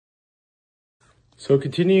So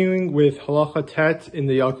continuing with Halacha Tet in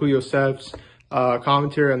the Yalkut Yosef's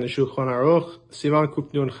commentary on the Shulchan Aruch, SIMAN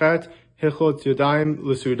Nun Chet, Hilchot Yadaim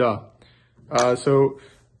Seudah. So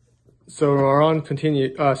Aran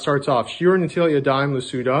starts off. Shiur Netilat Yadaim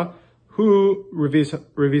Seudah, who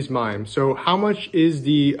revis mime. So how much is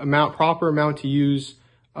the proper amount to use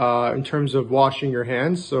in terms of washing your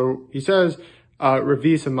hands? So he says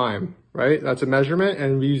revis mime, right? That's a measurement,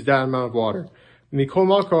 and we use that amount of water. Mikol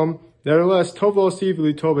makom. Nevertheless,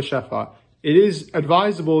 it is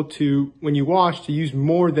advisable to, when you wash, to use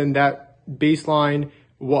more than that baseline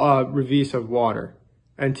revis of water,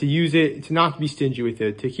 and to use it, to not be stingy with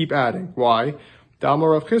it, to keep adding. Why?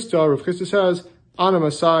 Rav Chisda says, Ana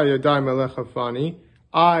Masai Yadaim Melechafani.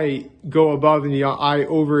 I go above and I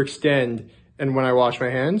overextend, and when I wash my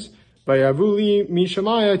hands, Vayavuli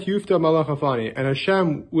Mishamayat Yufta Melechafani, and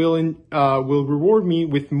Hashem will reward me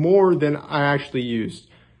with more than I actually used.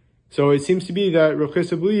 So it seems to be that Rav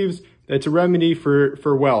Chisda believes that it's a remedy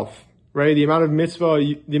for wealth, right? The amount of mitzvah,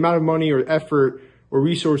 the amount of money or effort or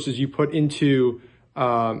resources you put into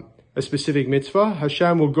a specific mitzvah,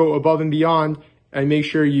 Hashem will go above and beyond and make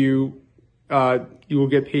sure you will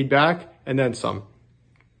get paid back and then some.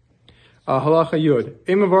 Halacha Yud.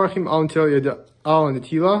 Al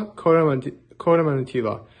Netilat Kodem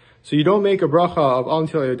Netilat. So you don't make a bracha of Al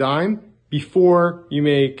Netilat Yadaim before you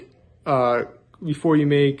make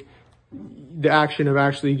the action of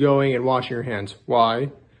actually going and washing your hands.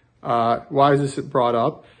 Why? Why is this brought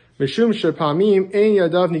up? Mishum shepamim ein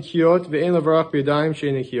yadav nikiot ve'ein levarach b'yadayim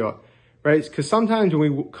she'ein nikiot. Right? Because sometimes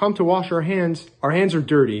when we come to wash our hands are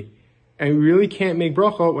dirty, and we really can't make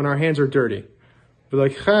bracha when our hands are dirty.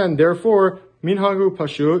 Therefore, minhagu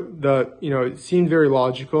pashut, it seemed very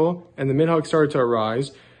logical, and the minhag started to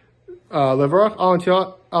arise. Levarach al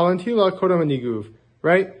netilat kodem niguv.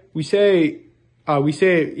 Right? We say,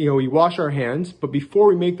 we wash our hands, but before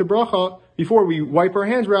we make the bracha, before we wipe our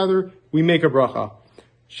hands rather, we make a bracha.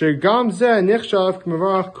 Shegam zeh nichshav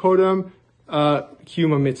k'mevarach kodem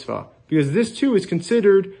kiyuma mitzvah. Because this too is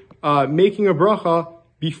considered making a bracha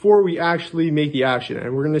before we actually make the action.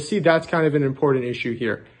 And we're going to see that's kind of an important issue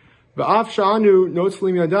here. V'af sha'anu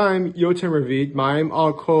notzlim yadayim yotem revid ma'im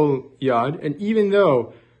al kol yad. And even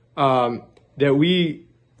though that we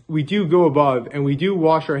do go above and we do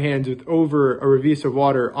wash our hands with over a revis of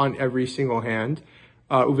water on every single hand.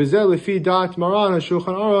 So Shulchan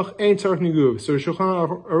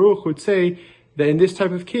Aruch would say that in this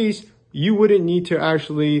type of case, you wouldn't need to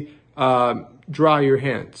actually dry your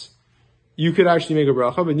hands. You could actually make a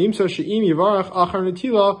bracha, but nimsa she'im yivarach achar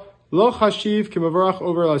netila lo chashiv k'mavarach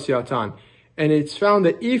over l'asiyatan. And it's found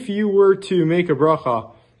that if you were to make a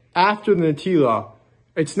bracha after the netila,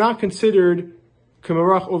 it's not considered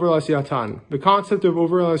K'mavarach over l'asiyatan. The concept of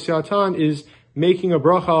over l'asiyatan is making a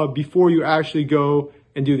bracha before you actually go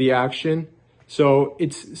and do the action. So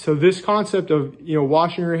this concept of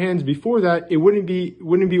washing your hands before that, it wouldn't be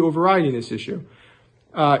overriding this issue.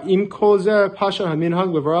 Im kol zeh pasha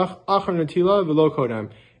haminhag levarach achar netila v'lo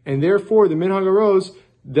kodem. And therefore the minhag arose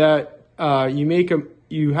that you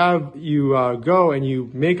go and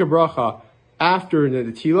you make a bracha after the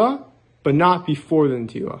netila, but not before the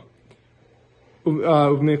netila.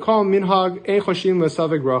 And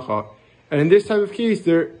in this type of case,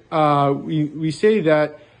 we say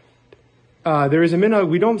that there is a minhag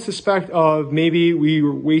we don't suspect of maybe we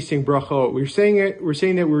were wasting bracha. We're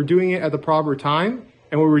saying that we're doing it at the proper time,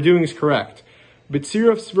 and what we're doing is correct. In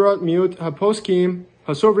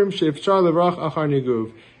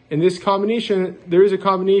this combination, there is a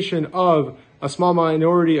combination of a small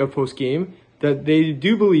minority of poskim that they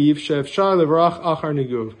do believe she'efshar levarach achar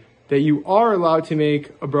niguv, that you are allowed to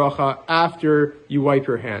make a bracha after you wipe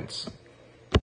your hands.